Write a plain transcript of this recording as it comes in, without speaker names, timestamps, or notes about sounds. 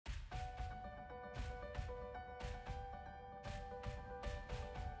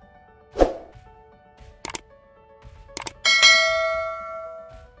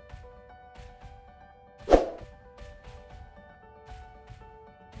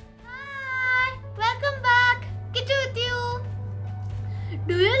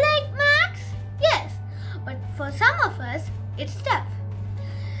its stuff.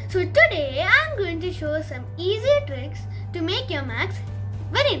 So today I am going to show some easy tricks to make your maths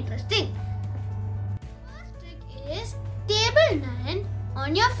very interesting. First trick is table 9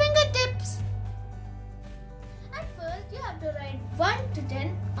 on your fingertips. At first you have to write 1 to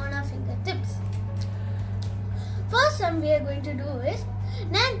 10 on our fingertips. First sum we are going to do is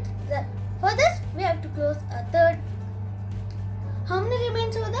 9. For this we have to close a third. How many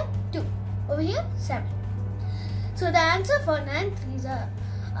remains over there? 2. Over here 7. So the answer for 9 threes are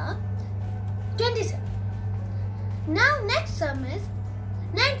 27. Now next sum is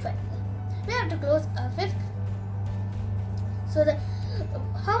 9 5. We have to close a fifth. So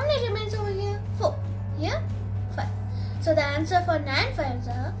how many remains over here? 4. Here 5. So the answer for 9 5s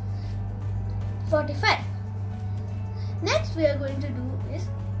are 45. Next we are going to do is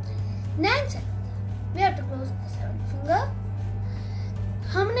 9 7. We have to close the 7th finger.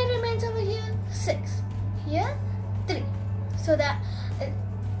 How many remains over here? 6. Here 3. So the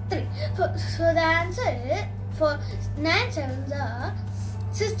 3. So the answer for 9 sevens are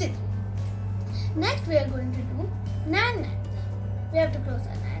 63. Next we are going to do 9 9. We have to close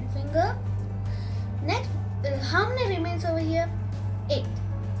our 9th finger. Next, how many remains over here? 8.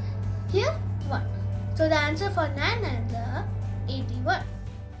 Here 1. So the answer for 9 9s are 81.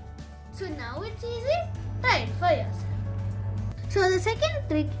 So now it's easy. Try it for yourself. So the second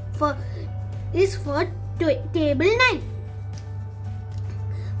trick is for table 9.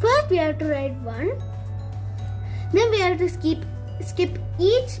 First we have to write 1. Then we have to skip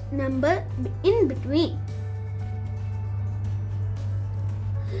each number in between.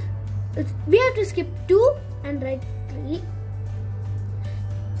 We have to skip 2 and write 3.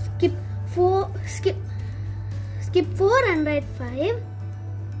 Skip 4 and write 5.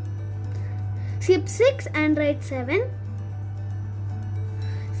 Skip 6 and write 7.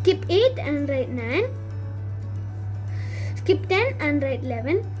 Skip 8 and write 9. Skip 10 and write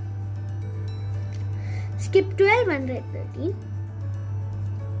 11. Skip 12 and write 13.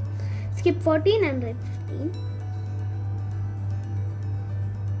 Skip 14 and write 15.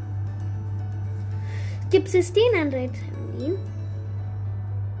 Skip 16 and write 17.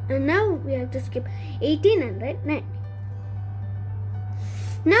 And now we have to skip 18 and write 9.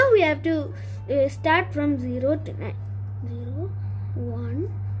 Now we have to start from 0 to 9. 0, 1,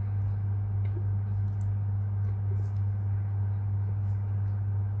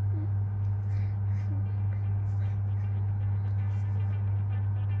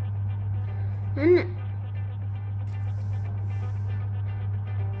 2, and 9.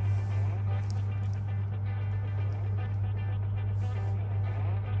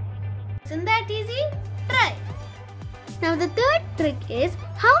 Isn't that easy? Try. Now the third trick is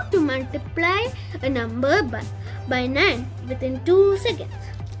how to multiply a number by 9 within 2 seconds.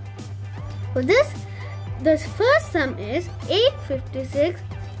 For this, the first sum is 856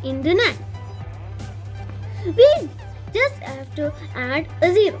 into 9. We just have to add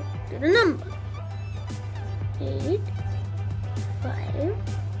a 0 to the number. 8, 5,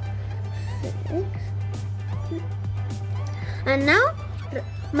 6, and now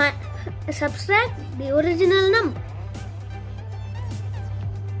subtract the original number,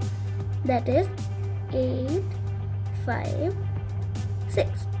 that is 8, 5,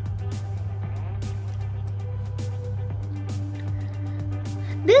 6.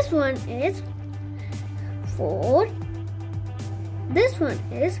 This one is 4. This one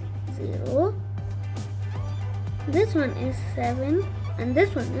is 0. This one is 7, and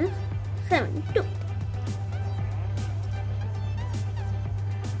this one is 72.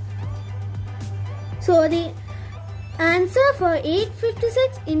 So the answer for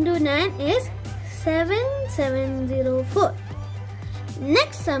 856 into 9 is 7704.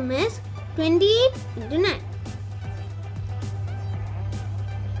 Next sum is 28 into 9.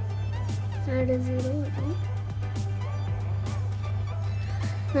 Add a 0 again.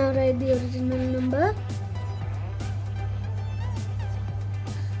 Now write the original number.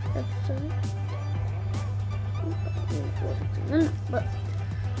 Subtract the original number.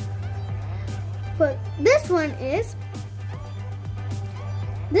 But this one is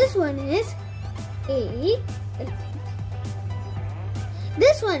 8.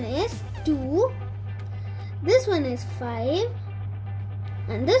 This one is 2. This one is 5.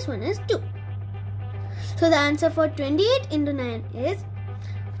 And this one is 2. So the answer for 28 into 9 is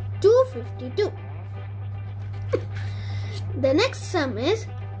 252. The next sum is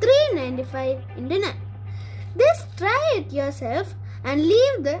 395 into 9. Just try it yourself and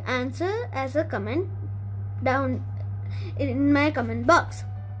leave the answer as a comment down in my comment box.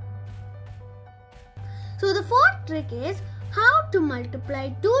 So the fourth trick is how to multiply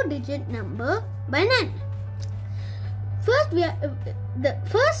 2-digit number by 9. First, the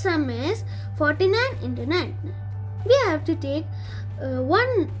first sum is 49 into 9. We have to take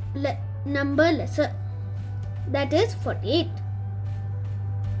one number lesser, that is 48.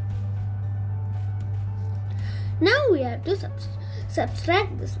 Now we have to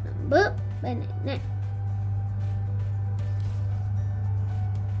subtract this number by 99.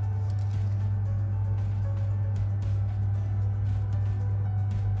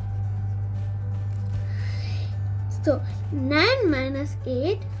 So 9 minus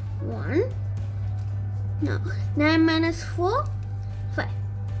 8, 1. Now 9 minus 4, 5.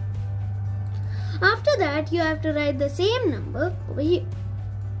 After that, you have to write the same number over here.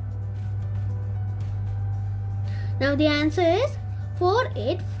 Now the answer is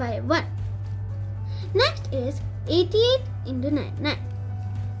 4851. Next is 88 into 99.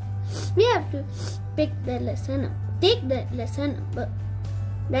 We have to pick the lesser number. Take the lesser number,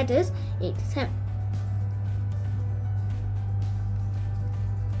 that is 87.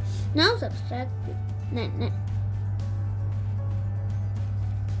 Now subtract 99.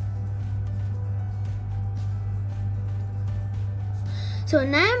 So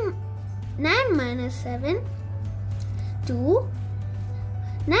 9 minus 7, 2.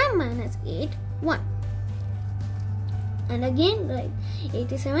 9 minus 8, 1. And again write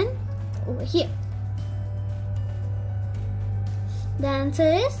 87 over here. The answer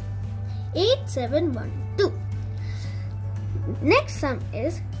is 8712. Next sum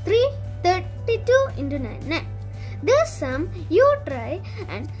is 332 into 99. This sum you try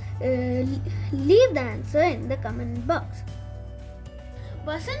and leave the answer in the comment box.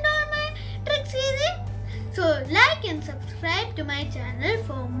 Wasn't all my tricks easy? So like and subscribe to my channel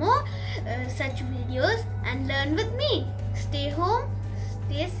for more such videos and learn with me. Stay home,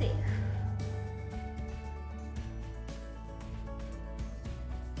 stay safe.